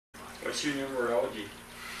What's your numerology?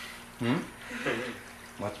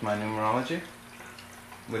 What's my numerology?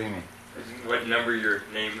 What do you mean? What number your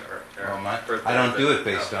name or I don't do it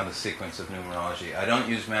based on the sequence of numerology. I don't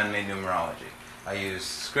use man-made numerology. I use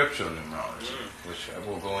scriptural numerology, which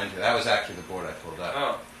we'll go into. That was actually the board I pulled up.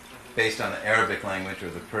 Oh. Based on the Arabic language or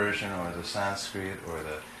the Persian or the Sanskrit or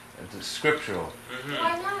the scriptural,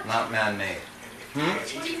 Why not? man-made. What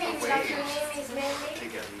do you mean? Like your name is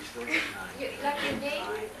man-made? Like your name?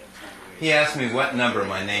 He asked me what number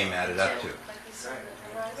my name added up to.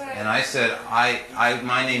 And I said,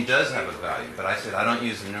 my name does have a value, but I said I don't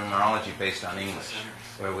use the numerology based on English,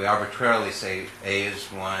 where we arbitrarily say A is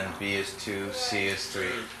 1, B is 2, C is 3.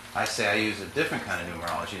 I say I use a different kind of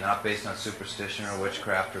numerology, not based on superstition or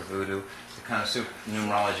witchcraft or voodoo. The kind of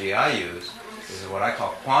numerology I use is what I call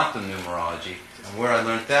quantum numerology, and where I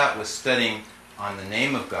learned that was studying on the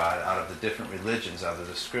name of God out of the different religions, out of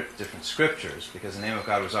the different scriptures, because the name of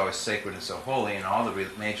God was always sacred and so holy, and all the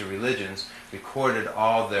major religions recorded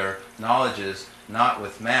all their knowledges not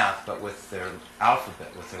with math, but with their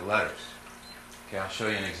alphabet, with their letters. Okay, I'll show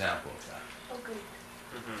you an example of that.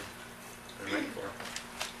 Okay.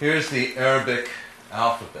 Here's the Arabic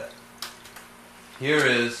alphabet. Here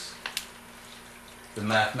is the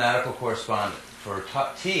mathematical correspondent. For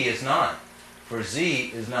T is 9. For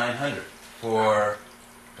Z is 900. For,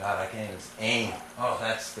 God, I can't even, AIM, oh,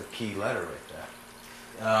 that's the key letter right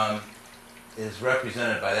there, is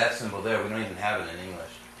represented by that symbol there. We don't even have it in English.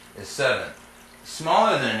 Is 7.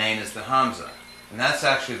 Smaller than an AIM is the Hamza, and that's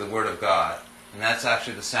actually the word of God, and that's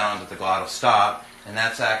actually the sound that the glottal stop, and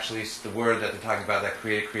that's actually the word that they're talking about, that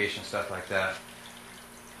created creation, stuff like that.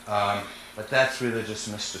 But that's religious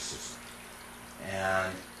mysticism,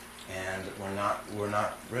 and we're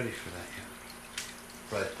not ready for that yet.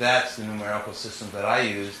 But that's the numerical system that I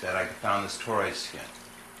use, that I found this toroid skin.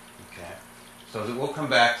 Okay, so we'll come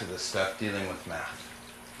back to this stuff dealing with math.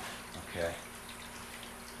 Okay,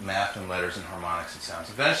 math and letters and harmonics and sounds.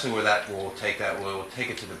 Eventually, we'll take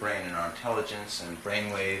it to the brain and our intelligence and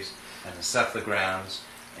brain waves and encephalograms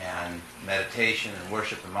and meditation and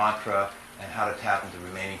worship and mantra and how to tap into the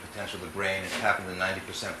remaining potential of the brain and tap into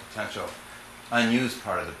 90% potential unused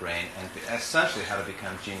part of the brain, and essentially how to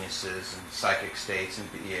become geniuses and psychic states and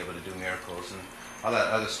be able to do miracles and all that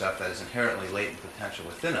other stuff that is inherently latent potential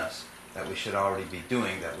within us that we should already be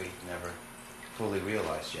doing that we never fully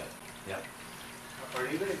realized yet. Yep. Are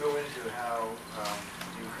you going to go into how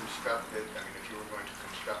you constructed, I mean, if you were going to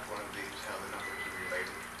construct one of these, how the numbers are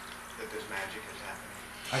related, that this magic is happening?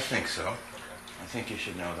 I think so. Okay. I think you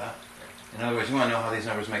should know that. In other words, you want to know how these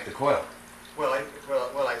numbers make the coil. Well,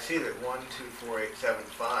 I see that 1, 2, 4, 8, 7,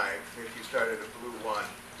 5. If you started a blue 1,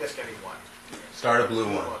 just any one. Start a blue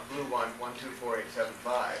 1. Blue 1, 1, 2, 4, 8, 7,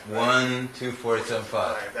 5. Right? 1, 2, 4, 8, 7,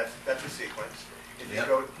 5. That's a sequence. If you Yep.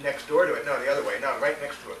 go next door to it, no, the other way, no, right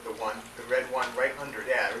next to it, the red one, right under.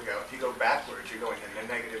 Yeah, there we go. If you go backwards, you're going in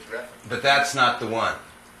the negative direction. But that's not the one.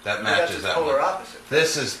 That matches that That's the polar one. opposite.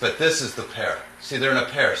 This is the pair. See, they're in a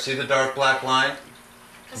pair. See the dark black line?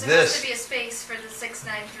 Because there has to be a space for the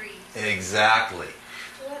 693. Exactly.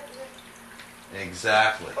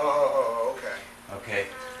 Exactly. Oh, okay. Okay.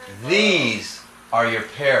 These are your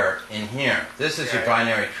pair in here. This is your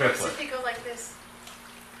binary So triplet. if you go like this.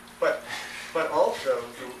 But also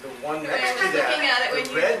the one next to looking at it that,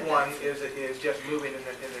 the when red one is just moving in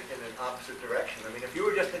an opposite direction. I mean, if you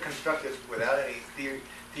were just to construct this without any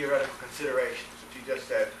theoretical considerations, if you just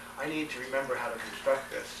said, I need to remember how to construct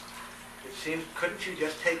this, it seems, couldn't you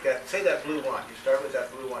just take that, say that blue one, you start with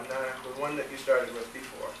that blue one, no, the one that you started with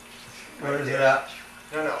before. Where is it at?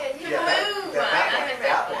 No, Yeah,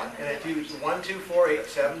 that one. And if you 1, 2, 4, 8,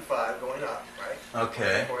 7, 5 going up, right?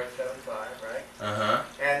 Okay. 4, 8, 7, 5, right? Uh-huh.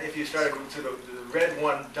 And if you started to the red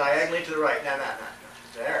one diagonally to the right, no,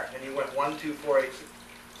 there, and you went 1, 2, 4, 8,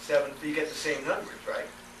 7, you get the same numbers, right?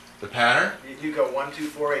 The pattern? You go 1, 2,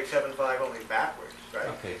 4, 8, 7, 5 only backwards, right?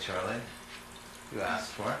 Okay, Charlie. You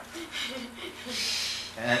asked for it.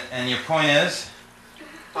 And your point is?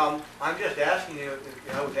 I'm just asking you.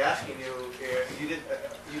 I was asking you.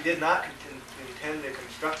 You did not intend to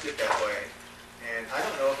construct it that way, and I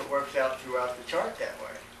don't know if it works out throughout the chart that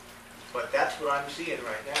way. But that's what I'm seeing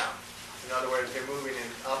right now. In other words, they're moving in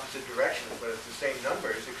opposite directions, but it's the same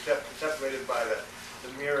numbers, except separated by the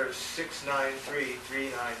mirrors 693,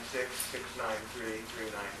 396, 693,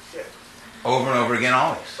 396. Over and over again,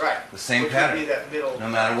 always. Right. The same Which pattern. would be that middle. No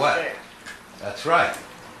matter what. Same. That's right.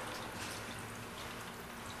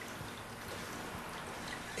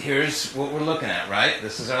 Here's what we're looking at, right?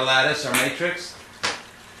 This is our lattice, our matrix.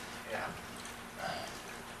 Yeah.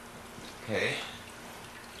 Okay.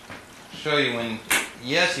 Show you when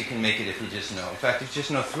yes, you can make it if you just know. In fact, if you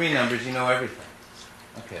just know 3 numbers, you know everything.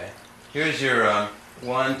 Okay. Here's your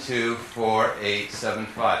 1, 2, 4, 8, 7,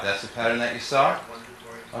 5. That's the pattern that you saw? 1, 2,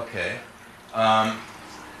 4, 8. Okay. So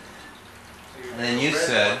And then you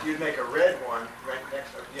said... You'd make a red one right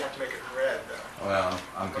next to it. You have to make it red, though. Well,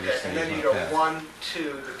 I'm Okay, just and going then to you use go my pen. 1, 2.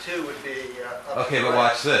 The 2 would be up Okay, to the but right.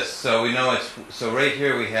 watch this. So we know it's... So right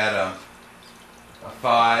here we had a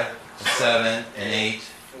 5, a 7, an 8,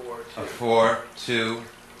 4, 2. a 4, 2,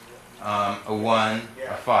 a 1,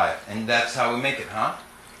 Yeah. a 5. And that's how we make it, huh?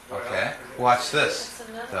 Okay. Watch this, That's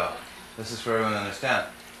another though. one. This is for everyone to understand.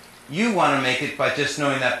 You want to make it by just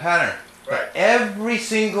knowing that pattern. Right. But every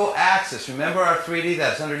single axis, remember our 3D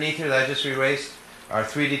that's underneath here that I just erased? Our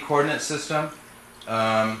 3D coordinate system,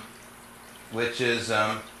 which is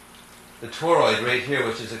the toroid right here,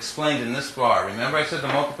 which is explained in this bar. Remember I said the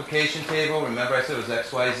multiplication table? Remember I said it was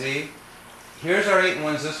X, Y, Z? Here's our 8 and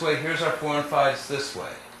 1s this way, here's our 4 and 5s this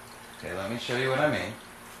way. Okay, let me show you what I mean.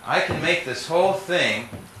 I can make this whole thing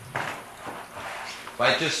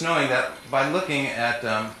by just knowing that, by looking at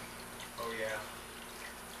Oh, yeah.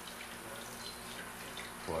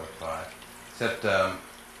 4, 5, except 1,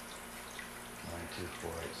 2,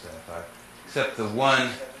 4, 8, 7, 5. Except the 1,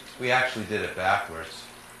 we actually did it backwards.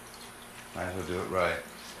 Might as well do it right.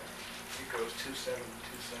 It goes 2, 7, 2,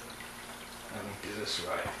 7. Let me do this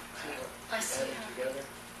right. I see Add it how. together.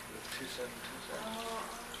 It's 2, 7, 2, 7.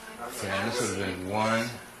 Oh, Okay, and this would have been 1, Yeah.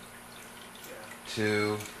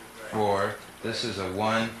 2, 4. This is a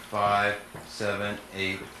 1, 5, 7,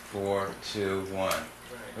 8, 4, 2, 1. Right.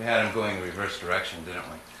 We had them going in reverse direction, didn't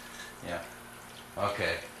we? Yeah.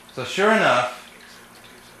 Okay. So sure enough,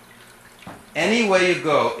 any way you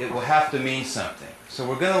go, it will have to mean something. So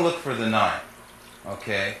we're going to look for the 9.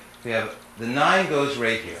 Okay? We have the 9 goes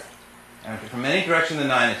right here. And from any direction the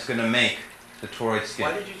 9, it's going to make the toroid skin.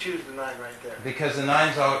 Why did you choose the 9 right there? Because the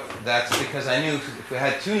 9's all, that's because I knew if we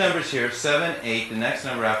had 2 numbers here, 7, 8, the next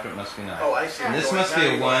number after it must be 9. Oh, I see. And this Going- must now be a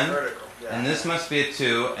you're going 1, vertical. Yeah. and this must be a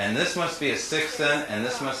 2, and this must be a 6 then, and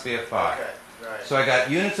this must be a 5. Okay, right. So I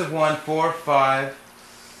got units of 1, 4, 5,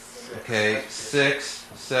 okay, 6,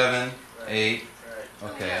 7, 8,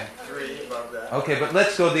 Right. okay. 3 above that. Okay, but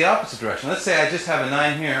let's go the opposite direction. Let's say I just have a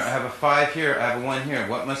 9 here, I have a 5 here, I have a 1 here.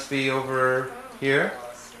 What must be over here?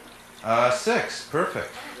 6. Perfect.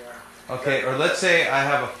 Yeah. Okay, or let's say I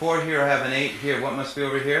have a 4 here, I have an 8 here. What must be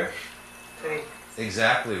over here? 2.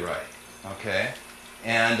 Exactly right. Okay?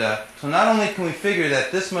 And so not only can we figure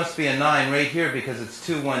that this must be a 9 right here because it's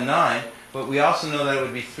 2, 1, 9, but we also know that it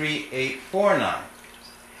would be 3, 8, 4, 9.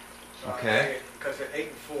 Okay? Because the 8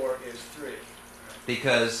 and 4 is 3.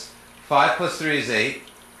 Because 5 plus 3 is 8,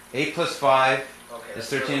 8 plus 5 Okay. is that's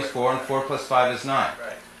 13 the is other 4, way. and 4 plus 5 is 9.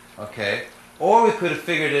 Right. Okay? Or we could have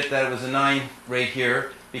figured it that it was a 9 right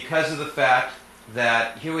here because of the fact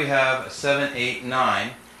that here we have a 7, 8,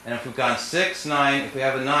 9. And if we've gone 6, 9, if we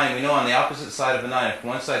have a 9, we know on the opposite side of a 9, if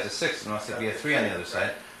one side's a 6, it must be a 3 on the other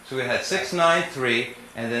side. So we had 6, 9, 3,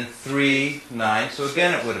 and then 3, 9. So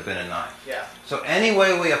again, it would have been a 9. Yeah. So any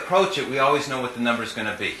way we approach it, we always know what the number's going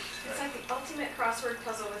to be. It's like the ultimate crossword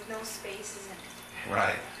puzzle with no spaces in it.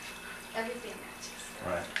 Right. Everything matches.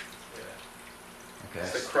 Right.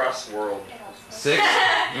 It's Okay. the cross world. 6,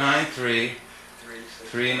 9, 3, 3, 6.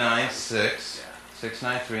 3, 9, 6. Yeah. 6,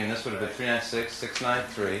 9, 3, and this would have been 3, 9, 6, 6, 9,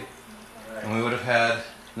 3. Right. And we would have had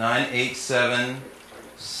 9, 8, 7,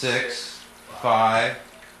 6, 5,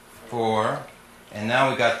 4. And now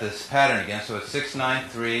we got this pattern again. So it's 6, 9,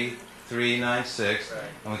 3, 3, 9, 6. Right.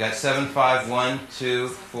 And we got 7, 5, 1, 2,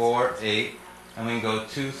 4, 8. And we can go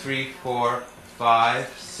 2, 3, 4,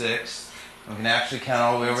 5, 6. And we can actually count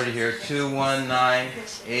all the way over to here. 2, 1, 9,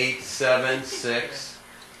 8, 7, 6.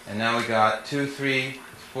 And now we got 2, 3,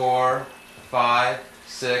 4, 5,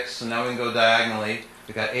 6. So now we can go diagonally.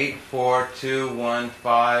 We got 8, 4, 2, 1,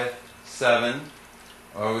 5, 7.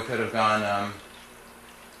 Or we could have gone,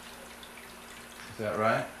 is that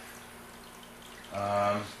right?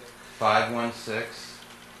 5, 1, 6.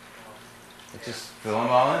 Let's just fill them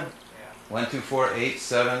all in. Yeah. 1, 2, 4, 8,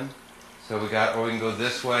 7. So we got, or we can go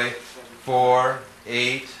this way. 4,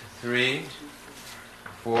 8, 3.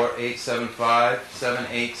 4, 8, 7, 5. 7,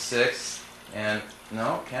 8, 6. And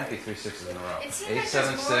no, can't be 3 6s in a row. It seems 8, like 7,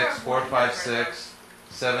 there's more 6. of 4, one 5, number, 6.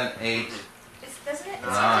 7, 8. Doesn't it? It seems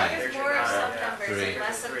 9. like there's more of some Yeah. numbers 3. and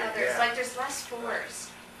less of Three, others. yeah. Like there's less 4s.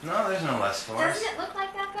 No, there's no less 4s. Doesn't it look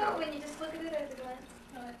like that though when you just look at it at a glance?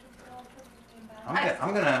 No, it's just all perfectly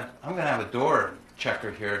imbalanced. I'm gonna have a door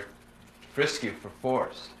checker here frisk you for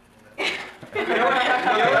 4s. You know what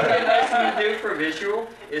would be a nice thing to do for visual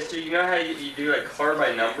is to, you know how you do like color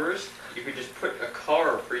by numbers? you could just put a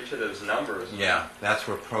color for each of those numbers. Yeah, that's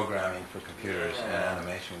where programming for computers and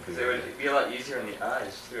animation would be. Because it would be a lot easier on the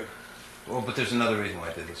eyes, too. Well, but there's another reason why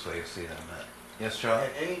I did this way. You'll see that in a minute. Yes, Charlie?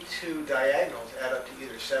 And any two diagonals add up to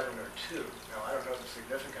either 7 or 2. Now, I don't know the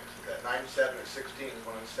significance of that. 9, 7, or 16 is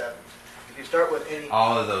one of the 7s. If you start with any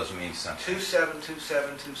All of those mean something. 2, 7, 2,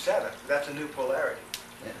 7, 2, 7, that's a new polarity.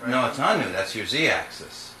 Right? No, it's not new. That's your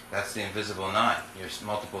z-axis. That's the invisible 9. Your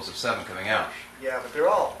multiples of 7 coming out. Yeah, but they're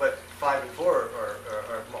all, but 5 and 4 are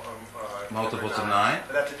Multiples of different 9?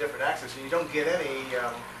 But that's a different axis, and you don't get any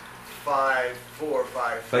 5, 4,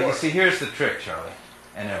 5, 4. But you see, here's the trick, Charlie,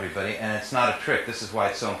 and everybody, and it's not a trick. This is why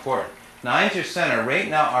it's so important. 9's your center. Right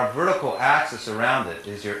now, our vertical axis around it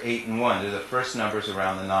is your 8 and 1. They're the first numbers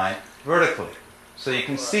around the 9 vertically. So you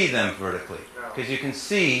can see them vertically. Because you can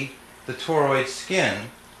see the toroid skin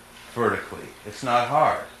vertically. It's not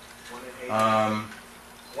hard.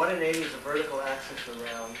 1 and 8 is a vertical axis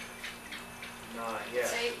around 9,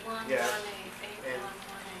 yes. It's 8, 1, 1, 8, 8, 1, 1, 8, 8, 1, 1.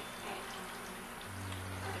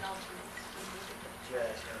 It alternates.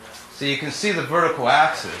 Yes, So you can see the vertical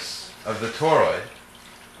axis of the toroid,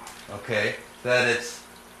 okay, that it's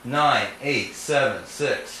 9, 8, 7,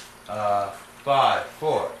 6, 5,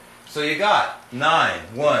 4. So you got 9,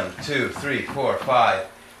 1, 2, 3, 4, 5,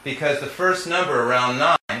 because the first number around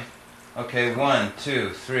 9, okay, 1, 2,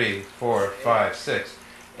 3, 4, 5, 6,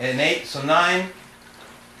 and 8, so 9,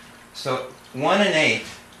 so 1 and 8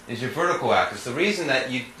 is your vertical axis. The reason that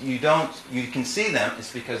you can see them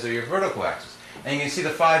is because they're your vertical axis. And you can see the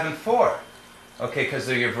 5 and 4, okay, because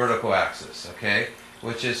they're your vertical axis, okay,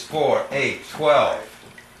 which is 4, 8, 12,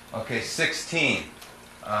 okay, 16.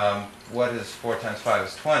 What is 4 times 5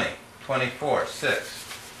 is 20, 24, 6,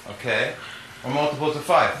 okay, or multiples of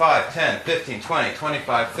 5, 5, 10, 15, 20,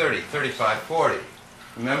 25, 30, 35, 40.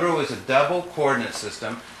 Remember, it was a double coordinate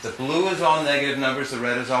system. The blue is all negative numbers, the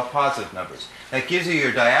red is all positive numbers. That gives you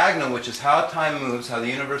your diagonal, which is how time moves, how the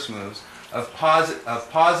universe moves, of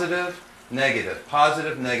positive, negative,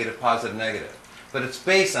 positive, negative, positive, negative. But it's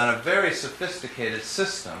based on a very sophisticated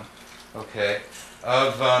system, okay,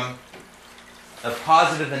 of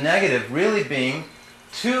positive and negative really being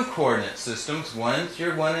two coordinate systems. One's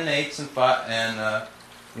your 1 and 8s and 5, and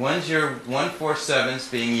one's your 1, 4, 7s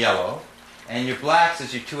being yellow, and your blacks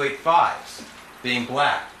is your 2, 8, 5s being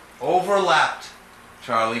black. Overlapped,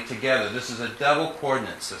 Charlie, together. This is a double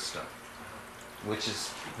coordinate system, which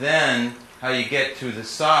is then how you get to the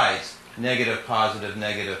sides. Negative, positive,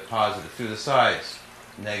 through the sides,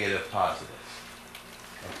 negative, positive.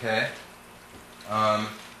 Okay? And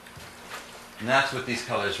that's what these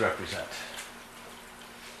colors represent.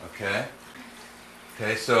 Okay?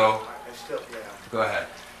 Okay, so, I still, yeah. go ahead.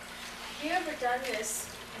 Have you ever done this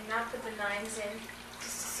and not put the 9s in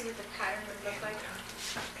just to see what the pattern would look like?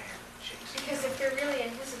 Because if they're really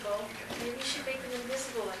invisible, maybe you should make them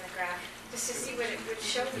invisible in the graph just to see what it would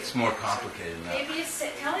show you. It's more complicated than that. Maybe it's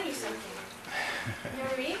telling you something. You know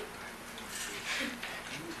what I mean?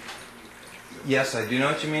 Yes, I do know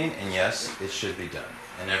what you mean, and yes, it should be done.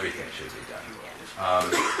 And everything should be done.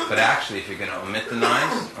 But actually, if you're going to omit the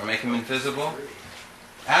 9s or make them invisible,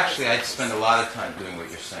 actually, I'd spend a lot of time doing what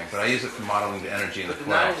you're saying, but I use it for modeling the energy in the But the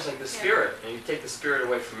 9 12. is like the spirit, and you take the spirit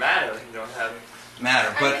away from matter, you don't have... Matter,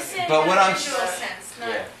 I'm just saying but what I'm... visual sense, not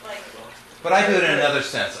Yeah. like... But I do it in another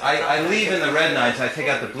sense. I leave in the red 9s, I take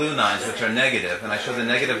out the blue 9s, which are negative, and I show the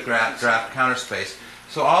negative draft counter space.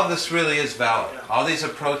 So all this really is valid. All these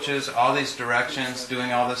approaches, all these directions,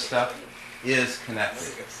 doing all this stuff is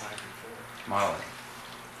connected. Modeling.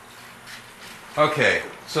 Okay,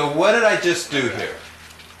 so what did I just do here?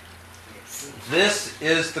 This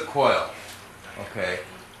is the coil. Okay.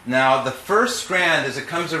 Now the first strand, as it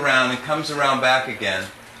comes around and comes around back again,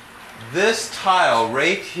 this tile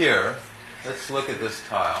right here, let's look at this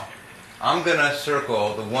tile. I'm going to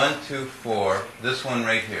circle the 1, 2, 4, this one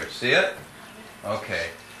right here. See it? Okay.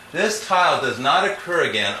 This tile does not occur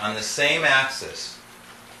again on the same axis.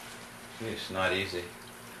 It's not easy.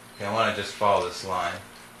 Okay, I want to just follow this line.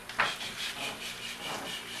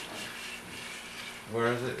 Where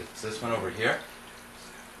is it? It's this one over here.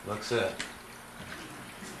 Looks it.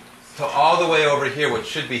 So all the way over here, which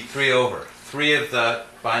should be 3 over. 3 of the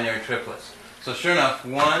binary triplets. So sure enough,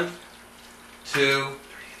 1, 2,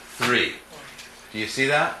 3. Do you see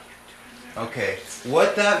that? Okay.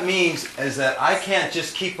 What that means is that I can't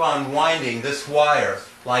just keep on winding this wire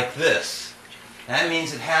like this. That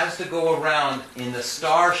means it has to go around in the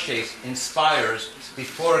star shape, in spires,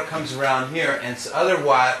 before it comes around here, and other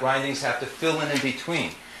windings have to fill in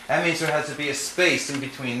between. That means there has to be a space in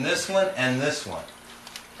between this one and this one.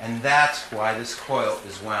 And that's why this coil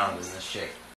is wound in this shape.